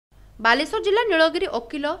बालेश्वर जिला नीलगिरी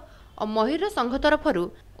वकिल और महिर संघ तरफ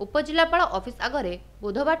उपजिलापाल ऑफिस आगे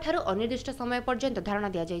बुधवार ठारू अनिर्दिष्ट समय पर्यंत धारणा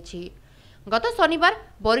दि जाइछि। गत शनिवार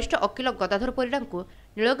वरिष्ठ वकिल गदाधर परिडा को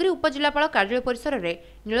नीलगिरी उपजिलापाल कार्यालय परिसर में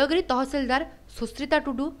नीलगिरी तहसीलदार सुश्रिता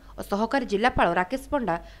टुडू और सहकारी जिलापाल राकेश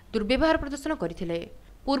पंडा दुर्व्यवहार प्रदर्शन करथिले।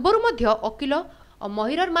 पूर्वरु मध्य वकिल और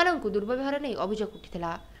महिरर मानक दुर्व्यवहार नहीं अभियोग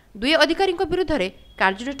उठिथिला। दुई अधिकारी विरुद्ध में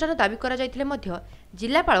कार्यानुष्ठान दाबी करा जायथिले मध्य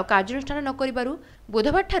जिलापाल कार्यानुष्ठान न करिबारु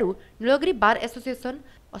बुधवार ठारू नीलगिरी बार एसोसिएशन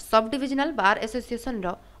और सब डिविजनल बार एसोसिएशन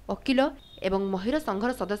वकिल एवं महिर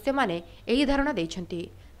संघर सदस्य माने एही धारणा दैछन्ति।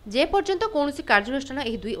 जे पर्यंत कौनसी कार्यानुष्ठान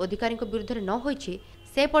एही दुई अधिकारी विरुद्ध न होइछि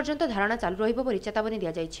से पर्यंत धारणा चालू रहिबो परि चेतावनी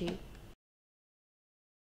दिया जाइछि।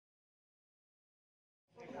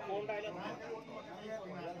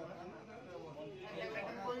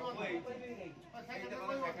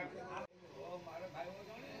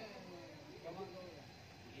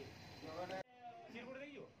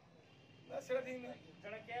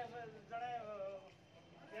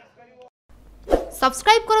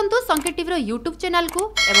 सब्सक्राइब करंतु संकेत टीवी यूट्यूब चैनल को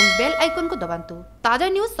एवं बेल आइकन को दबांतु ताजा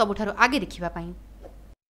न्यूज सबुठारु आगे देखिबा पई।